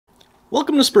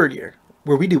Welcome to Spur Gear,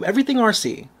 where we do everything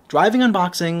RC, driving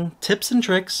unboxing, tips and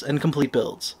tricks, and complete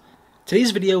builds.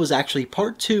 Today's video is actually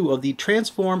part 2 of the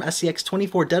Transform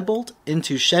SCX24 Deadbolt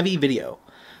into Chevy video.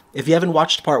 If you haven't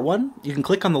watched part 1, you can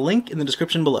click on the link in the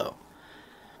description below.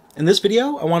 In this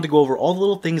video, I wanted to go over all the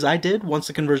little things I did once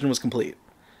the conversion was complete.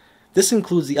 This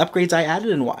includes the upgrades I added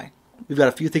and why. We've got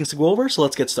a few things to go over, so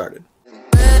let's get started.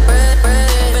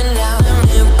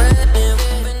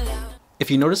 If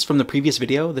you noticed from the previous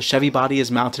video, the Chevy body is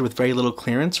mounted with very little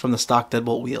clearance from the stock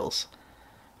Deadbolt wheels.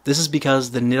 This is because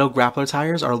the Nitto Grappler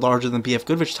tires are larger than BF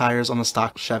Goodrich tires on the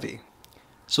stock Chevy.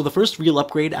 So the first real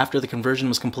upgrade after the conversion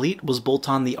was complete was bolt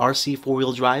on the RC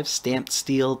 4-wheel drive stamped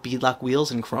steel beadlock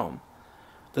wheels in chrome.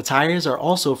 The tires are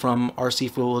also from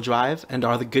RC 4-wheel drive and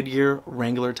are the Goodyear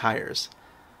Wrangler tires.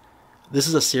 This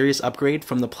is a serious upgrade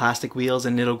from the plastic wheels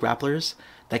and Nitto Grapplers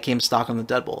that came stock on the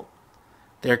Deadbolt.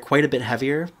 They are quite a bit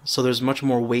heavier, so there's much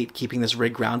more weight keeping this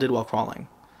rig grounded while crawling.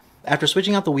 After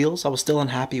switching out the wheels, I was still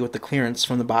unhappy with the clearance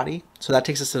from the body, so that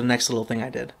takes us to the next little thing I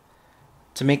did.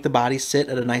 To make the body sit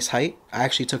at a nice height, I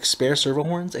actually took spare servo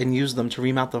horns and used them to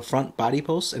remount the front body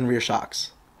posts and rear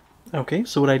shocks. Okay,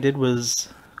 so what I did was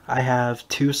I have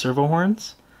 2 servo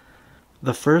horns.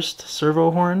 The first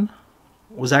servo horn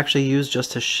was actually used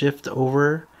just to shift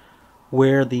over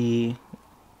where the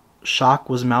shock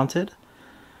was mounted.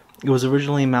 It was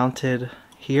originally mounted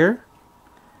here,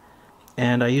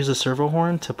 and I used a servo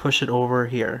horn to push it over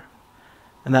here,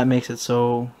 and that makes it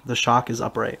so the shock is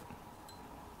upright.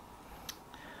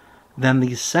 Then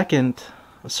the second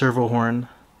servo horn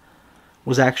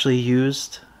was actually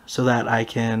used so that I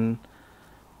can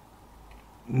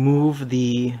move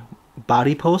the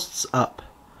body posts up.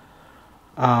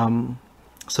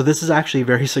 So this is actually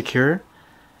very secure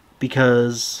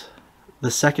because the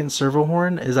second servo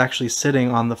horn is actually sitting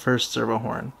on the first servo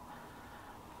horn.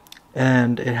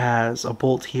 And it has a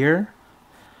bolt here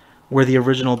where the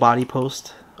original body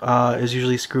post is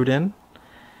usually screwed in.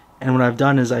 And what I've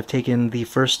done is I've taken the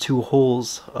first 2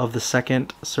 holes of the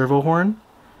second servo horn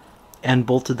and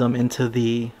bolted them into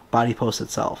the body post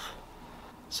itself.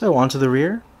 So onto the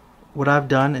rear. What I've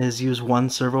done is use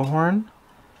 1 servo horn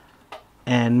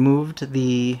and moved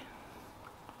the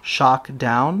shock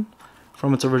down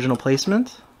from its original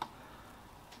placement.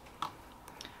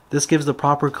 This gives the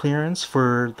proper clearance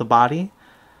for the body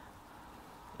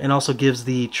and also gives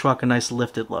the truck a nice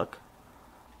lifted look.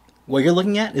 What you're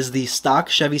looking at is the stock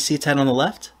Chevy C10 on the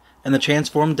left and the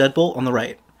Transform Deadbolt on the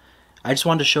right. I just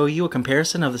wanted to show you a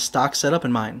comparison of the stock setup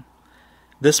and mine.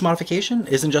 This modification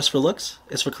isn't just for looks,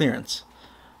 it's for clearance.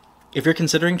 If you're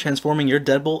considering transforming your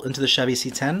Deadbolt into the Chevy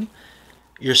C10,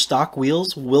 your stock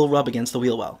wheels will rub against the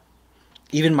wheel well.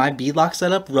 Even my beadlock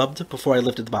setup rubbed before I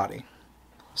lifted the body.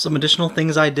 Some additional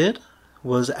things I did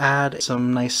was add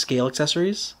some nice scale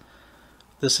accessories.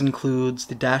 This includes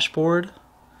the dashboard,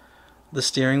 the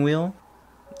steering wheel,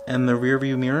 and the rear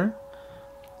view mirror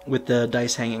with the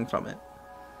dice hanging from it.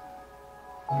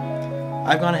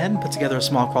 I've gone ahead and put together a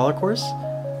small crawler course.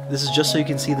 This is just so you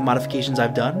can see the modifications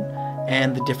I've done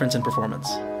and the difference in performance.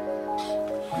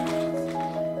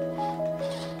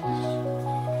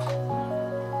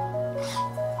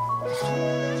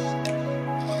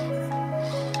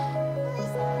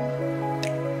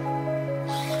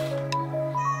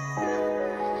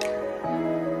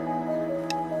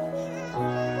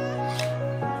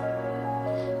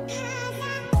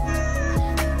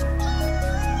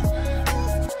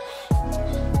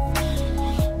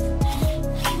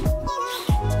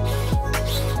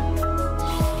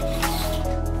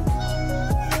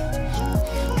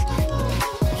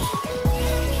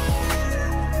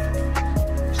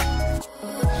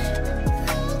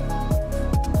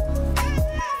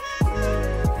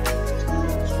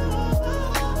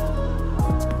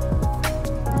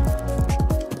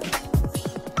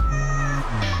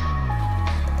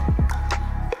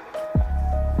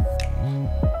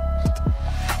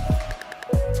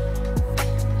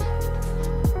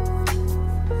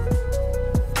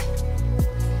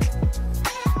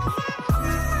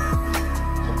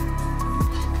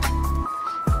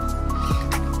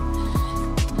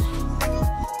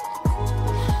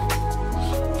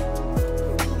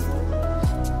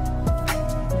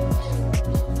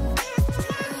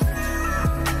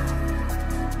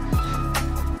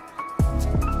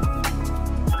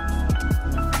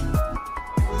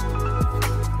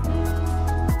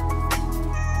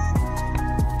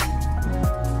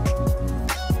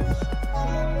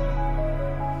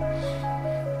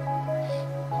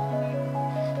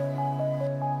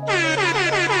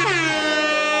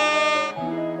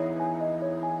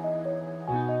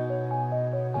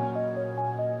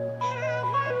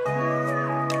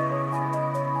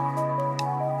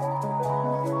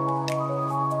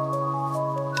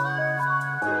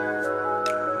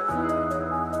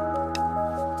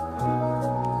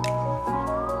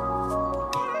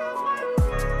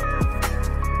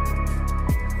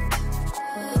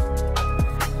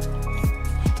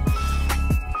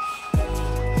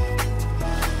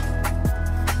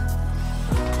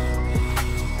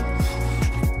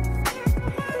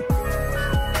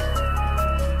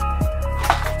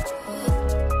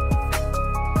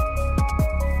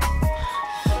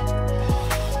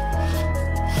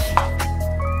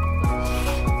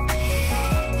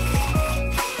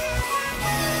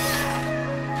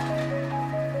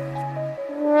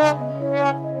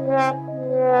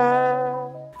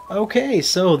 Okay,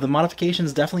 so the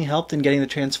modifications definitely helped in getting the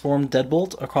transformed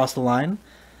Deadbolt across the line.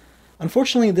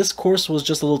 Unfortunately, this course was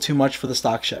just a little too much for the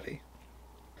stock Chevy.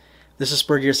 This is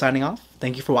Spur Gear signing off.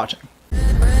 Thank you for watching.